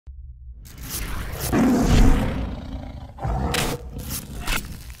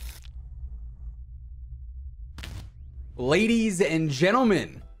Ladies and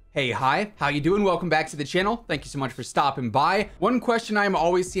gentlemen, hey, hi, how you doing? Welcome back to the channel. Thank you so much for stopping by. One question I'm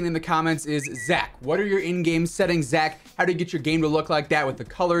always seeing in the comments is, Zach, what are your in-game settings? Zach, how do you get your game to look like that with the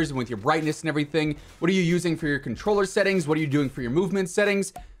colors and with your brightness and everything? What are you using for your controller settings? What are you doing for your movement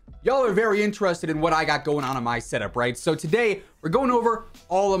settings? Y'all are very interested in what I got going on in my setup, right? So today we're going over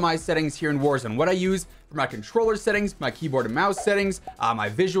all of my settings here in Warzone, what I use for my controller settings, my keyboard and mouse settings, my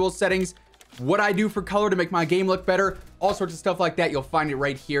visual settings, what I do for color to make my game look better, all sorts of stuff like that. You'll find it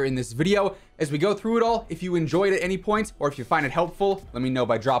right here in this video. As we go through it all, if you enjoyed at any point or if you find it helpful, let me know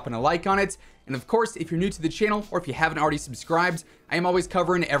by dropping a like on it. And of course, if you're new to the channel or if you haven't already subscribed, I am always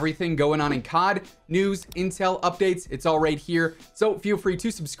covering everything going on in COD, news, intel, updates. It's all right here. So feel free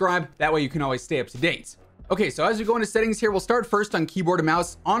to subscribe. That way you can always stay up to date. Okay, so as we go into settings here, we'll start first on keyboard and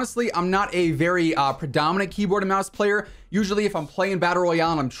mouse. Honestly, I'm not a very predominant keyboard and mouse player. Usually if I'm playing Battle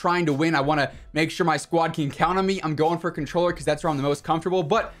Royale and I'm trying to win, I want to make sure my squad can count on me. I'm going for a controller because that's where I'm the most comfortable,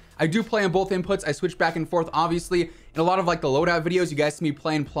 but I do play on both inputs. I switch back and forth, obviously. In a lot of like the loadout videos, you guys see me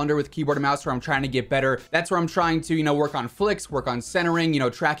playing Plunder with keyboard and mouse where I'm trying to get better. That's where I'm trying to, work on flicks, work on centering,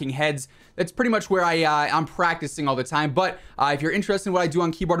 tracking heads. That's pretty much where I'm practicing all the time. But if you're interested in what I do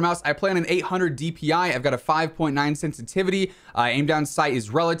on keyboard and mouse, I play on an 800 DPI. I've got a 5.9 sensitivity. Aim down sight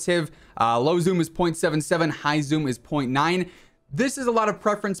is relative. Low zoom is 0.77. High zoom is 0.9. This is a lot of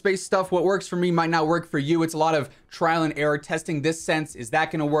preference-based stuff. What works for me might not work for you. It's a lot of trial and error, testing this sense. Is that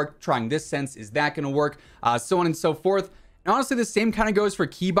going to work? Trying this sense. Is that going to work? So on and so forth. And honestly, the same kind of goes for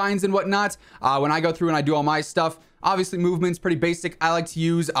keybinds and whatnot. When I go through and I do all my stuff, obviously movement's pretty basic. I like to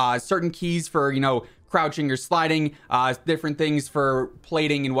use certain keys for, crouching or sliding, different things for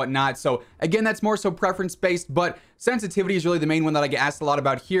plating and whatnot. So again, that's more so preference-based, but sensitivity is really the main one that I get asked a lot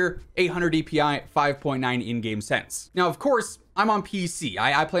about here. 800 DPI, 5.9 in-game sense. Now, of course, I'm on PC.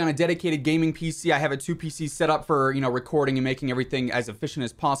 I play on a dedicated gaming PC. I have a 2 PC set up for, recording and making everything as efficient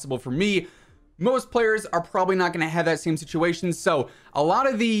as possible for me. Most players are probably not going to have that same situation. So a lot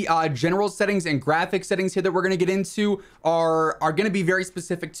of the general settings and graphic settings here that we're going to get into are going to be very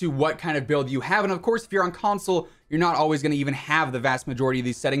specific to what kind of build you have. And of course, if you're on console, you're not always going to even have the vast majority of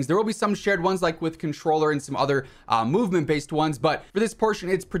these settings. There will be some shared ones like with controller and some other movement-based ones. But for this portion,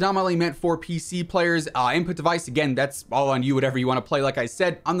 it's predominantly meant for PC players. Input device, again, that's all on you, whatever you want to play. Like I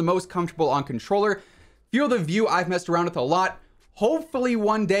said, I'm the most comfortable on controller. Field of view, I've messed around with a lot. Hopefully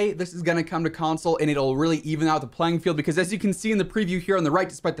one day this is going to come to console and it'll really even out the playing field, because as you can see in the preview here on the right,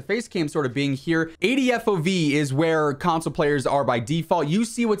 despite the face cam sort of being here, 80 FOV is where console players are by default. You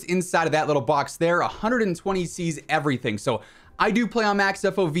see what's inside of that little box there. 120 sees everything. So I do play on max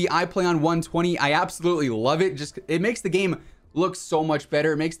FOV. I play on 120. I absolutely love it. Just it makes the game look so much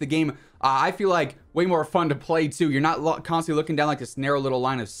better. It makes the game, I feel like, way more fun to play too. You're not constantly looking down like this narrow little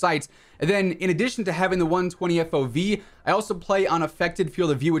line of sight. And then in addition to having the 120 FOV, I also play on affected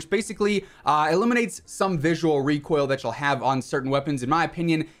field of view, which basically eliminates some visual recoil that you'll have on certain weapons. In my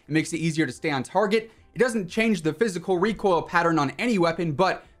opinion, it makes it easier to stay on target. It doesn't change the physical recoil pattern on any weapon,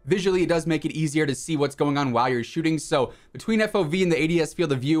 but visually, it does make it easier to see what's going on while you're shooting. So between FOV and the ADS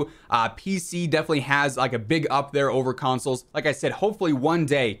field of view, PC definitely has like a big up there over consoles. Like I said, hopefully one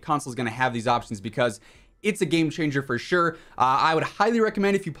day console's going to have these options because it's a game changer for sure. I would highly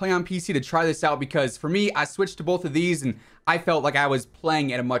recommend if you play on PC to try this out, because for me, I switched to both of these and I felt like I was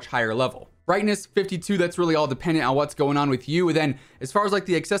playing at a much higher level. Brightness 52, that's really all dependent on what's going on with you. And then as far as like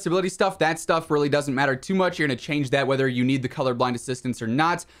the accessibility stuff, that stuff really doesn't matter too much. You're going to change that whether you need the colorblind assistance or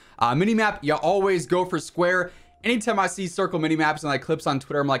not. Minimap, you always go for square. Anytime I see circle minimaps and like clips on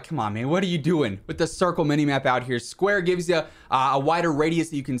Twitter, I'm like, come on, man, what are you doing with the circle minimap out here? Square gives you a wider radius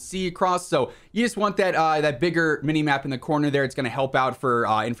that you can see across. So you just want that that bigger minimap in the corner there. It's going to help out for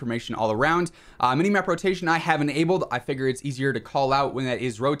information all around. Minimap rotation I have enabled. I figure it's easier to call out when that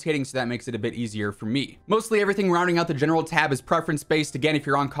is rotating, so that makes it a bit easier for me. Mostly everything rounding out the general tab is preference based. Again, if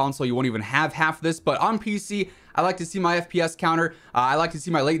you're on console, you won't even have half of this, but on PC, I like to see my FPS counter. I like to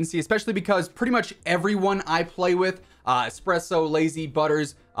see my latency, especially because pretty much everyone I play with, Espresso, Lazy,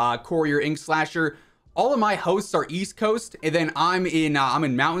 Butters, Courier, Ink Slasher, all of my hosts are East Coast, and then I'm in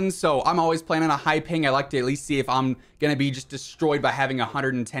mountains, so I'm always playing on a high ping. I like to at least see if I'm gonna be just destroyed by having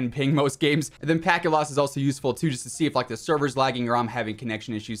 110 ping most games. And then packet loss is also useful too, just to see if like the server's lagging or I'm having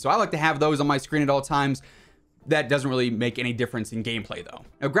connection issues. So I like to have those on my screen at all times. That doesn't really make any difference in gameplay though.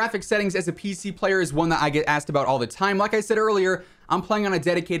 Now, graphics settings as a PC player is one that I get asked about all the time. Like I said earlier, I'm playing on a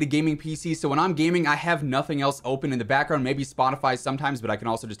dedicated gaming PC, so when I'm gaming, I have nothing else open in the background, maybe Spotify sometimes, but I can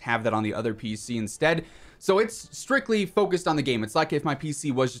also just have that on the other PC instead. So it's strictly focused on the game. It's like if my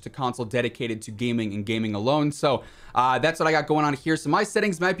PC was just a console dedicated to gaming and gaming alone. So that's what I got going on here. So my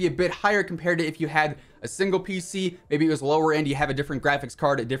settings might be a bit higher compared to if you had a single PC, maybe it was lower end, you have a different graphics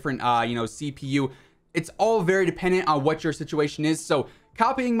card, a different CPU. It's all very dependent on what your situation is. So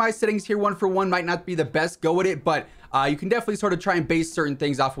copying my settings here one for one might not be the best go at it, but you can definitely sort of try and base certain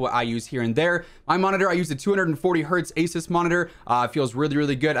things off of what I use here and there. My monitor, I use a 240 hertz Asus monitor. It feels really,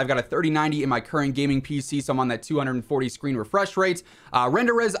 really good. I've got a 3090 in my current gaming PC, so I'm on that 240 screen refresh rate.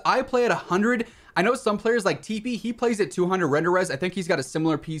 Render res, I play at 100. I know some players like TP, he plays at 200 render res. I think he's got a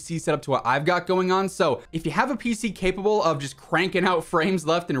similar PC setup to what I've got going on. So if you have a PC capable of just cranking out frames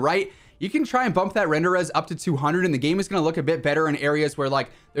left and right, you can try and bump that render res up to 200 and the game is going to look a bit better in areas where like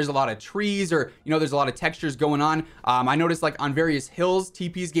there's a lot of trees or, there's a lot of textures going on. I noticed like on various hills,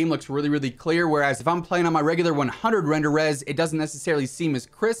 TP's game looks really, really clear. Whereas if I'm playing on my regular 100 render res, it doesn't necessarily seem as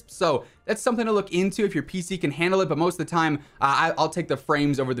crisp. So that's something to look into if your PC can handle it. But most of the time, I'll take the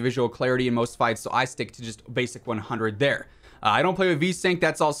frames over the visual clarity in most fights. So I stick to just basic 100 there. I don't play with VSync.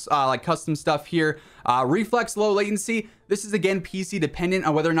 That's all like custom stuff here. Reflex low latency. This is again PC dependent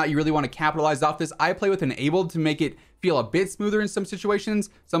on whether or not you really want to capitalize off this. I play with enabled to make it feel a bit smoother in some situations.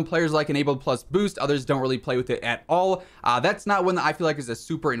 Some players like enabled plus boost. Others don't really play with it at all. That's not one that I feel like is a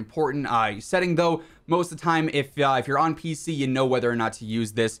super important setting though. Most of the time, if you're on PC, you know whether or not to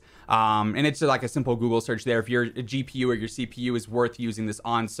use this. And it's like a simple Google search there. If your GPU or your CPU is worth using this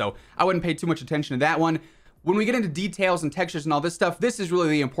on. So I wouldn't pay too much attention to that one. When we get into details and textures and all this stuff, this is really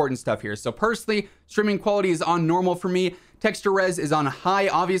the important stuff here. So personally, streaming quality is on normal for me. Texture res is on high,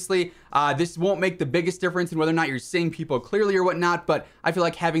 obviously. This won't make the biggest difference in whether or not you're seeing people clearly or whatnot, but I feel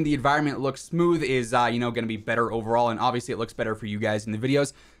like having the environment look smooth is, going to be better overall, and obviously it looks better for you guys in the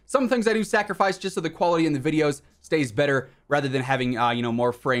videos. Some things I do sacrifice just so the quality in the videos stays better rather than having,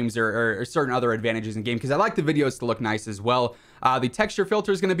 more frames or certain other advantages in game, because I like the videos to look nice as well. The texture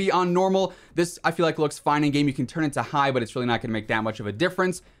filter is going to be on normal. This, I feel like, looks fine in game. You can turn it to high, but it's really not going to make that much of a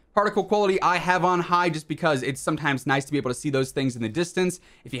difference. Particle quality, I have on high just because it's sometimes nice to be able to see those things in the distance.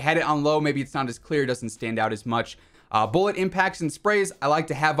 If you had it on low, maybe it's not as clear, doesn't stand out as much. Bullet impacts and sprays, I like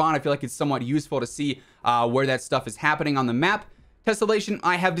to have on. I feel like it's somewhat useful to see where that stuff is happening on the map. Tessellation,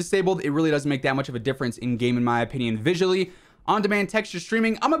 I have disabled. It really doesn't make that much of a difference in game, in my opinion, visually. On-demand texture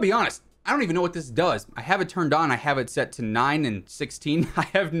streaming, I'm gonna be honest, I don't even know what this does. I have it turned on. I have it set to 9 and 16. I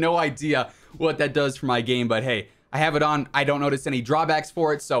have no idea what that does for my game, but hey, I have it on. I don't notice any drawbacks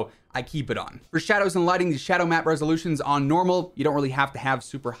for it, so I keep it on. For shadows and lighting, the shadow map resolution's on normal. You don't really have to have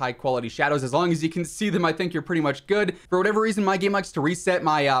super high quality shadows. As long as you can see them, I think you're pretty much good. For whatever reason, my game likes to reset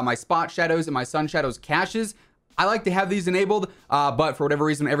my my spot shadows and my sun shadows caches. I like to have these enabled, but for whatever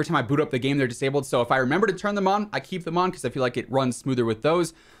reason, every time I boot up the game, they're disabled. So if I remember to turn them on, I keep them on because I feel like it runs smoother with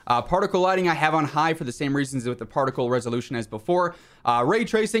those. Particle lighting, I have on high for the same reasons with the particle resolution as before. Ray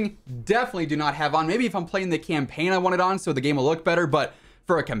tracing, definitely do not have on. Maybe if I'm playing the campaign, I want it on so the game will look better. But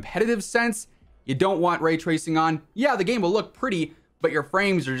for a competitive sense, you don't want ray tracing on. Yeah, the game will look pretty, but your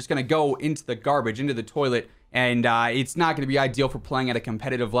frames are just going to go into the garbage, into the toilet. And it's not going to be ideal for playing at a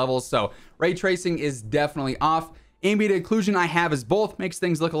competitive level. So ray tracing is definitely off. Ambient occlusion I have as both, makes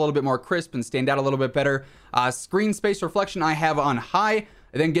things look a little bit more crisp and stand out a little bit better. Screen space reflection I have on high.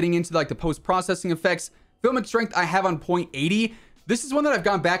 And then getting into like the post-processing effects, filmic strength I have on 0.80. This is one that I've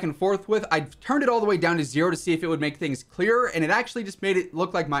gone back and forth with. I've turned it all the way down to 0 to see if it would make things clearer, and it actually just made it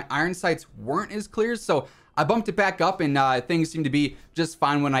look like my iron sights weren't as clear. So I bumped it back up, and things seem to be just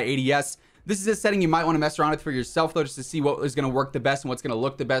fine when I ADS. This is a setting you might want to mess around with for yourself, though, just to see what is going to work the best and what's going to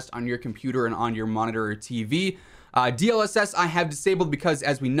look the best on your computer and on your monitor or TV. DLSS I have disabled because,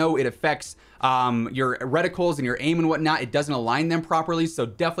 as we know, it affects your reticles and your aim and whatnot. It doesn't align them properly, so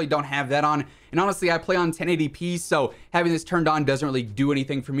definitely don't have that on. And honestly, I play on 1080p, so having this turned on doesn't really do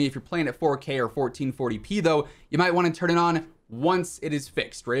anything for me. If you're playing at 4K or 1440p, though, you might want to turn it on once it is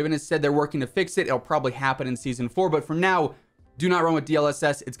fixed. Raven has said they're working to fix it. It'll probably happen in Season 4, but for now, do not run with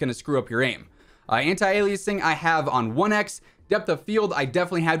DLSS. It's going to screw up your aim. Anti-aliasing I have on 1x. Depth of field I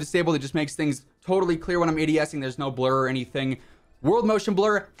definitely have disabled. It just makes things totally clear when I'm ADSing. There's no blur or anything. World motion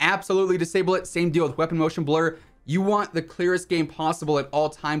blur, absolutely disable it. Same deal with weapon motion blur. You want the clearest game possible at all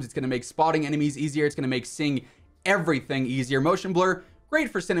times. It's going to make spotting enemies easier. It's going to make seeing everything easier. Motion blur, great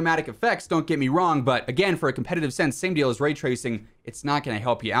for cinematic effects, don't get me wrong, but again, for a competitive sense, same deal as ray tracing, it's not going to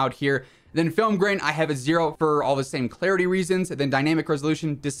help you out here. Then film grain, I have a 0 for all the same clarity reasons. And then dynamic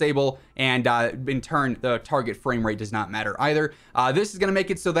resolution, disable, and in turn, the target frame rate does not matter either. This is going to make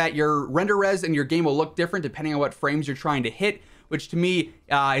it so that your render res and your game will look different depending on what frames you're trying to hit, which to me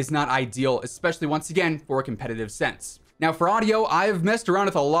is not ideal, especially once again for a competitive sense. Now for audio, I've messed around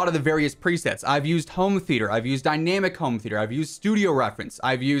with a lot of the various presets. I've used home theater, I've used dynamic home theater, I've used studio reference,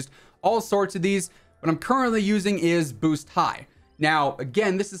 I've used all sorts of these. What I'm currently using is boost high. Now,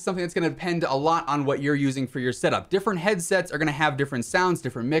 again, this is something that's going to depend a lot on what you're using for your setup. Different headsets are going to have different sounds,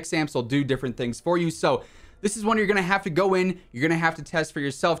 different mix amps will do different things for you. So this is one you're going to have to go in, you're going to have to test for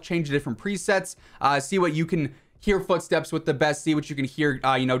yourself, change the different presets, see what you can hear footsteps with the best, see what you can hear,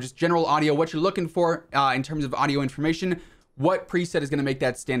 you know, just general audio, what you're looking for in terms of audio information, what preset is going to make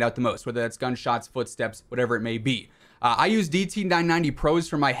that stand out the most, whether that's gunshots, footsteps, whatever it may be. I use DT990 Pros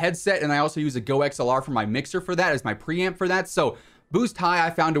for my headset, and I also use a Go XLR for my mixer for that, as my preamp for that. So boost high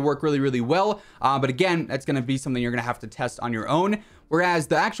I found to work really, really well. But again, that's going to be something you're going to have to test on your own. Whereas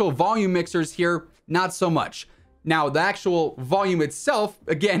the actual volume mixers here, not so much. Now, the actual volume itself,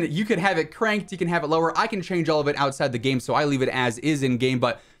 again, you can have it cranked, you can have it lower. I can change all of it outside the game, so I leave it as is in game.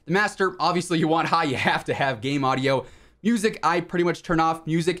 But the master, obviously you want high, you have to have game audio. Music, I pretty much turn off.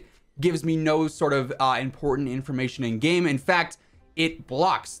 Music gives me no sort of important information in game. In fact, it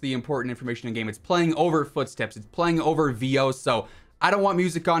blocks the important information in game. It's playing over footsteps, it's playing over VO, so I don't want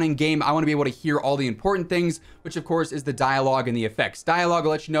music on in game. I want to be able to hear all the important things, which of course is the dialogue and the effects. Dialogue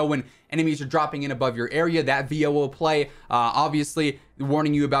will let you know when enemies are dropping in above your area. That VO will play, obviously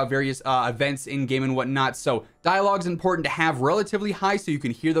warning you about various events in game and whatnot. So dialogue is important to have relatively high so you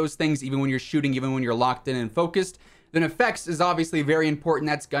can hear those things even when you're shooting, even when you're locked in and focused. Then effects is obviously very important.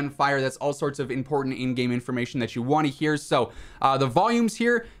 That's gunfire. That's all sorts of important in-game information that you want to hear. So the volumes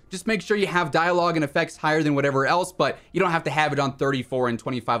here, just make sure you have dialogue and effects higher than whatever else, but you don't have to have it on 34 and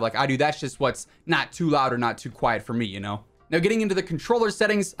 25 like I do. That's just what's not too loud or not too quiet for me, you know? Now, getting into the controller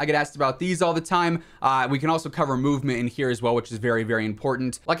settings, I get asked about these all the time. We can also cover movement in here as well, which is very, very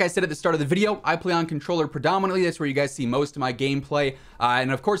important. Like I said at the start of the video, I play on controller predominantly. That's where you guys see most of my gameplay.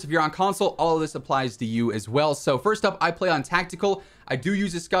 And of course, if you're on console, all of this applies to you as well. So first up, I play on tactical. I do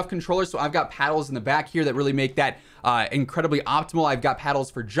use a scuff controller, so I've got paddles in the back here that really make that incredibly optimal. I've got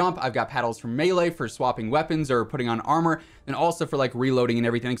paddles for jump, I've got paddles for melee, for swapping weapons or putting on armor, and also for like reloading and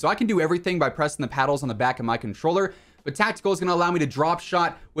everything. So I can do everything by pressing the paddles on the back of my controller. But tactical is going to allow me to drop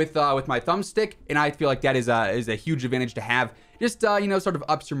shot with my thumbstick, and I feel like that is a huge advantage to have. Just you know, sort of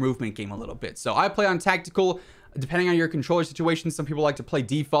ups your movement game a little bit. So I play on tactical. Depending on your controller situation, some people like to play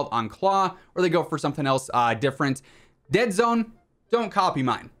default on claw, or they go for something else different. Dead zone, don't copy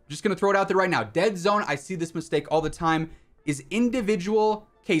mine. Just going to throw it out there right now. Dead zone, I see this mistake all the time, is individual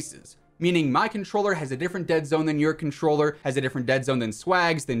cases. Meaning my controller has a different dead zone than your controller, has a different dead zone than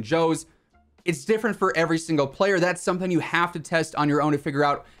Swag's, than Joe's. It's different for every single player. That's something you have to test on your own to figure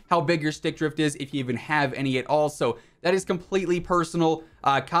out how big your stick drift is, if you even have any at all. So that is completely personal.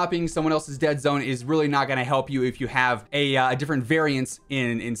 Copying someone else's dead zone is really not going to help you if you have a different variance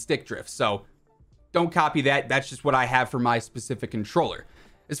in stick drift. So don't copy that. That's just what I have for my specific controller.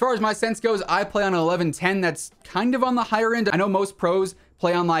 As far as my sense goes, I play on an 1110. That's kind of on the higher end. I know most pros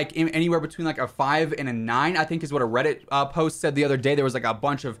play on like anywhere between like a 5 and a 9, I think is what a Reddit post said the other day. There was like a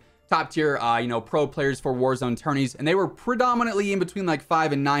bunch of top tier, you know, pro players for Warzone tourneys, and they were predominantly in between like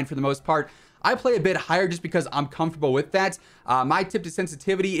 5 and 9 for the most part. I play a bit higher just because I'm comfortable with that. My tip to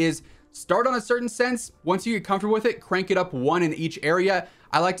sensitivity is start on a certain sense. Once you get comfortable with it, crank it up 1 in each area.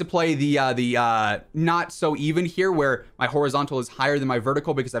 I like to play the not so even here, where my horizontal is higher than my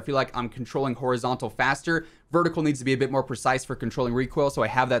vertical because I feel like I'm controlling horizontal faster. Vertical needs to be a bit more precise for controlling recoil, so I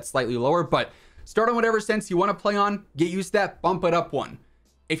have that slightly lower. But start on whatever sense you want to play on, get used to that, bump it up 1.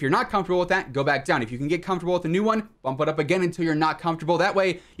 If you're not comfortable with that, go back down. If you can get comfortable with a new one, bump it up again until you're not comfortable. That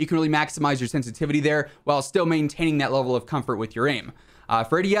way, you can really maximize your sensitivity there while still maintaining that level of comfort with your aim.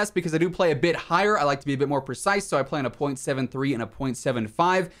 For ADS, because I do play a bit higher, I like to be a bit more precise, so I play on a 0.73 and a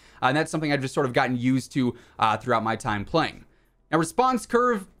 0.75, and that's something I've just sort of gotten used to throughout my time playing. Now, response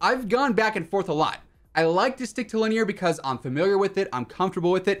curve, I've gone back and forth a lot. I like to stick to linear because I'm familiar with it, I'm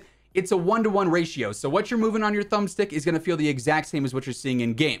comfortable with it. It's a 1-to-1 ratio, so what you're moving on your thumbstick is going to feel the exact same as what you're seeing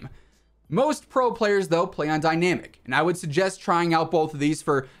in game. Most pro players, though, play on dynamic, and I would suggest trying out both of these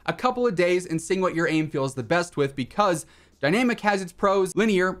for a couple of days and seeing what your aim feels the best with, because Dynamic has its pros,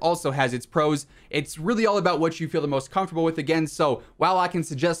 linear also has its pros. It's really all about what you feel the most comfortable with again. So while I can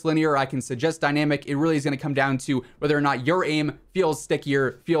suggest linear, I can suggest dynamic, it really is going to come down to whether or not your aim feels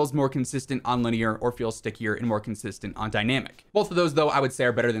stickier, feels more consistent on linear, or feels stickier and more consistent on dynamic. Both of those though I would say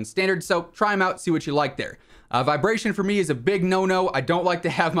are better than standard, so try them out, see what you like there. Vibration for me is a big no-no. I don't like to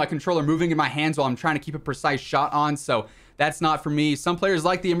have my controller moving in my hands while I'm trying to keep a precise shot on, so that's not for me. Some players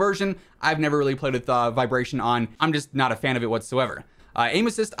like the immersion. I've never really played with vibration on. I'm just not a fan of it whatsoever. Aim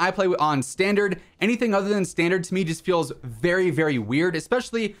assist, I play on standard. Anything other than standard to me just feels very, very weird,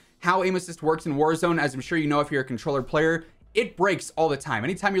 especially how aim assist works in Warzone. As I'm sure you know if you're a controller player, it breaks all the time.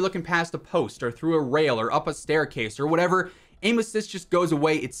 Anytime you're looking past a post or through a rail or up a staircase or whatever, aim assist just goes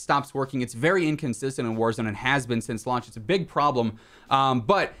away. It stops working. It's very inconsistent in Warzone and has been since launch. It's a big problem.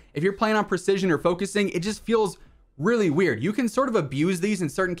 But if you're playing on precision or focusing, it just feels really weird. You can sort of abuse these in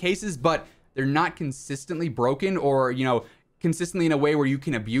certain cases, but they're not consistently broken or, you know, consistently in a way where you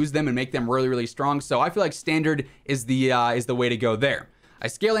can abuse them and make them really, really strong. So I feel like standard is the way to go there. I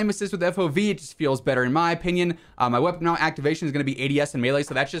scale aim assist with FOV. It just feels better in my opinion. My weapon mount activation is going to be ADS and melee.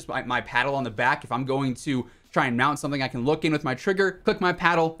 So that's just my paddle on the back. If I'm going to try and mount something, I can look in with my trigger, click my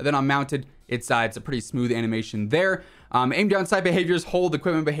paddle, and then I'm mounted. It's a pretty smooth animation there. Aim down sight behaviors, hold,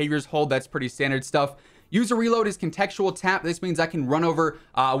 equipment behaviors, hold. That's pretty standard stuff. User reload is contextual tap. This means I can run over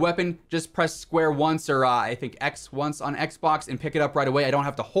a weapon, just press square once or I think X once on Xbox and pick it up right away. I don't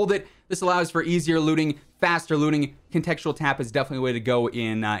have to hold it. This allows for easier looting, faster looting. Contextual tap is definitely a way to go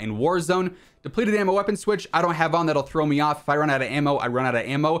in Warzone. Depleted ammo weapon switch, I don't have on. That'll throw me off. If I run out of ammo, I run out of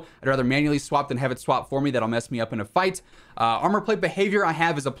ammo. I'd rather manually swap than have it swap for me. That'll mess me up in a fight. Armor plate behavior I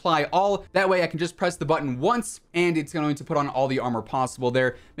have is apply all. That way I can just press the button once and it's going to put on all the armor possible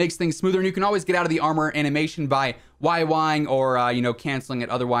there. Makes things smoother, and you can always get out of the armor animation by YYing or, you know, canceling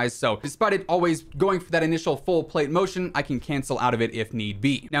it otherwise. So despite it always going for that initial full plate motion, I can cancel out of it if need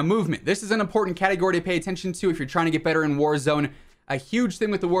be. Now movement. This is an important category to pay attention to if you're trying to get better in Warzone. A huge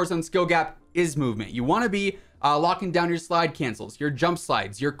thing with the Warzone skill gap is movement. You want to be locking down your slide cancels, your jump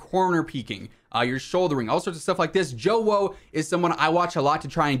slides, your corner peeking, your shouldering, all sorts of stuff like this. Joe Woe is someone I watch a lot to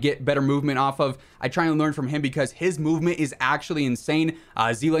try and get better movement off of. I try and learn from him because his movement is actually insane.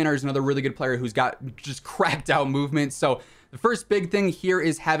 Z-Laner is another really good player who's got just cracked out movement. So the first big thing here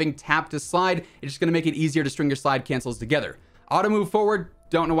is having tap to slide. It's just going to make it easier to string your slide cancels together. Auto move forward.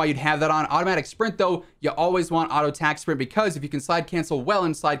 Don't know why you'd have that on. Automatic sprint though, you always want auto tack sprint because if you can slide cancel well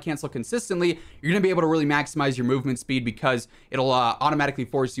and slide cancel consistently, you're gonna be able to really maximize your movement speed because it'll automatically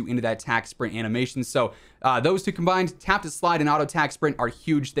force you into that tack sprint animation. So those two combined, tap to slide and auto tack sprint, are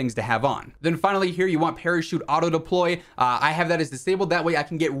huge things to have on. Then finally here, you want parachute auto deploy. I have that as disabled. That way I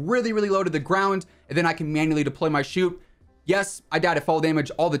can get really, really low to the ground and then I can manually deploy my shoot. Yes, I die to fall damage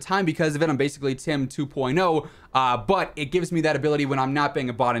all the time because of it. I'm basically Tim 2.0, but it gives me that ability when I'm not being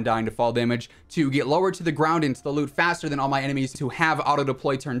a bot and dying to fall damage to get lower to the ground into the loot faster than all my enemies to have auto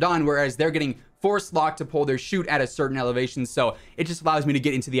deploy turned on, whereas they're getting force locked to pull their shoot at a certain elevation. So it just allows me to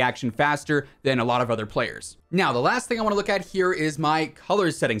get into the action faster than a lot of other players. Now, the last thing I want to look at here is my color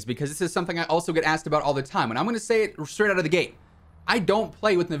settings, because this is something I also get asked about all the time. And I'm going to say it straight out of the gate. I don't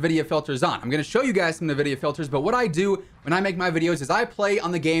play with NVIDIA filters on. I'm going to show you guys some NVIDIA filters, but what I do when I make my videos is I play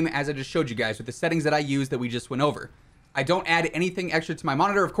on the game as I just showed you guys with the settings that I use that we just went over. I don't add anything extra to my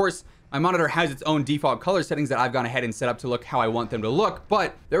monitor. Of course, my monitor has its own default color settings that I've gone ahead and set up to look how I want them to look,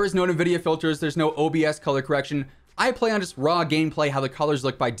 but there is no NVIDIA filters. There's no OBS color correction. I play on just raw gameplay, how the colors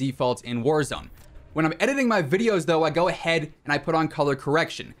look by default in Warzone. When I'm editing my videos though, I go ahead and I put on color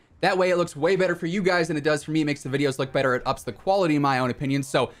correction. That way it looks way better for you guys than it does for me. It makes the videos look better. It ups the quality in my own opinion.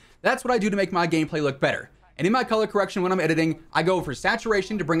 So that's what I do to make my gameplay look better. And in my color correction when I'm editing, I go for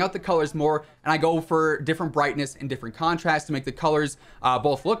saturation to bring out the colors more, and I go for different brightness and different contrast to make the colors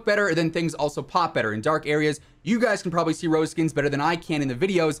both look better, and then things also pop better in dark areas. You guys can probably see rose skins better than I can in the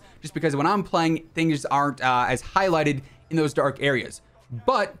videos, just because when I'm playing, things aren't as highlighted in those dark areas.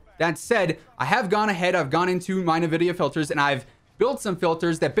 But that said, I have gone ahead, I've gone into my NVIDIA filters, and I've built some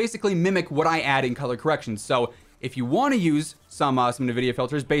filters that basically mimic what I add in color correction. So if you want to use some NVIDIA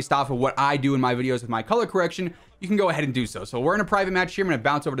filters based off of what I do in my videos with my color correction, you can go ahead and do so. So we're in a private match here. I'm going to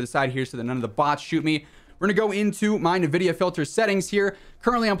bounce over to the side here so that none of the bots shoot me. We're going to go into my NVIDIA filter settings here.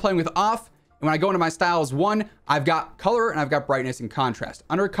 Currently I'm playing with off. And when I go into my styles 1, I've got color and I've got brightness and contrast.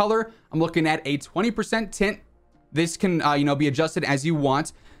 Under color, I'm looking at a 20% tint. This can, be adjusted as you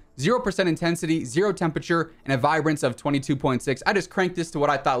want. 0% intensity, 0 temperature, and a vibrance of 22.6. I just cranked this to what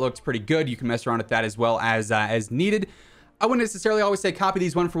I thought looked pretty good. You can mess around with that as well as needed. I wouldn't necessarily always say copy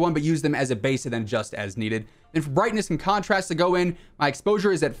these one for one, but use them as a base and then adjust as needed. Then for brightness and contrast to go in, my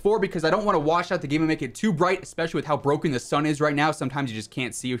exposure is at 4 because I don't want to wash out the game and make it too bright, especially with how broken the sun is right now. Sometimes you just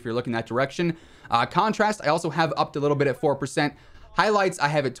can't see if you're looking that direction. Contrast, I also have upped a little bit at 4%. Highlights, I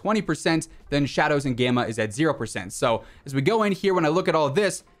have at 20%. Then shadows and gamma is at 0%. So as we go in here, when I look at all of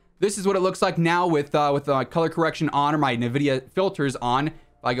this, this is what it looks like now with my color correction on or my NVIDIA filters on. If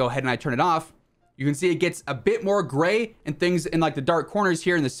I go ahead and I turn it off, you can see it gets a bit more gray and things in like the dark corners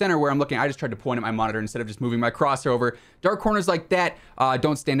here in the center where I'm looking. I just tried to point at my monitor instead of just moving my cursor over. Dark corners like that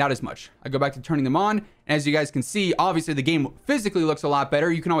don't stand out as much. I go back to turning them on. And as you guys can see, obviously the game physically looks a lot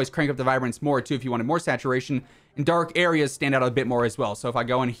better. You can always crank up the vibrance more too if you wanted more saturation. And dark areas stand out a bit more as well. So if I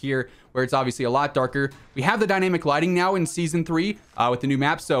go in here where it's obviously a lot darker, we have the dynamic lighting now in season 3 with the new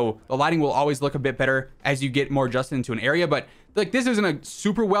map. So the lighting will always look a bit better as you get more adjusted into an area. But like this isn't a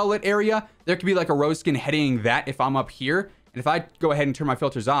super well lit area. There could be like a rose skin heading that if I'm up here. And if I go ahead and turn my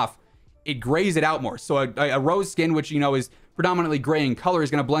filters off, it grays it out more. So a rose skin, which you know is predominantly gray in color, is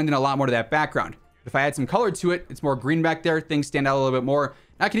going to blend in a lot more to that background. If I add some color to it, it's more green back there. Things stand out a little bit more.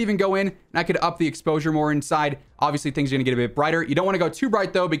 I could even go in and I could up the exposure more inside. Obviously, things are going to get a bit brighter. You don't want to go too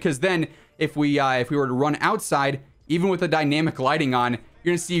bright though, because then if we were to run outside, even with the dynamic lighting on,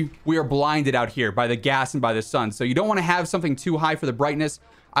 you're going to see we are blinded out here by the gas and by the sun. So you don't want to have something too high for the brightness.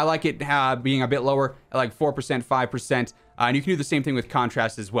 I like it being a bit lower at like 4%, 5%. And you can do the same thing with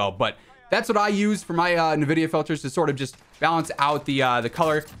contrast as well. But that's what I use for my NVIDIA filters to sort of just balance out the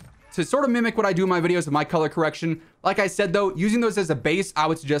color, to sort of mimic what I do in my videos with my color correction. Like I said though, using those as a base, I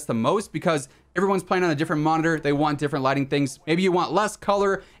would suggest the most because everyone's playing on a different monitor. They want different lighting things. Maybe you want less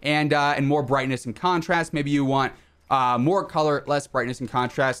color and more brightness and contrast. Maybe you want more color, less brightness and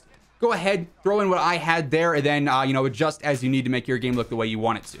contrast. Go ahead, throw in what I had there, and then you know, adjust as you need to make your game look the way you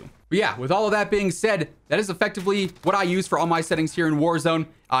want it to. But yeah, with all of that being said, that is effectively what I use for all my settings here in Warzone.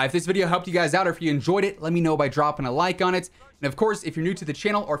 If this video helped you guys out or if you enjoyed it, let me know by dropping a like on it. And of course, if you're new to the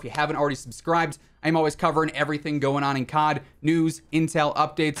channel or if you haven't already subscribed, I'm always covering everything going on in COD, news, intel,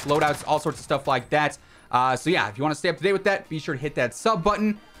 updates, loadouts, all sorts of stuff like that. So yeah, if you want to stay up to date with that, be sure to hit that sub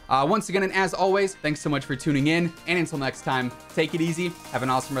button. Once again, and as always, thanks so much for tuning in. And until next time, take it easy, have an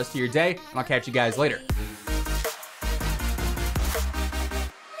awesome rest of your day, and I'll catch you guys later.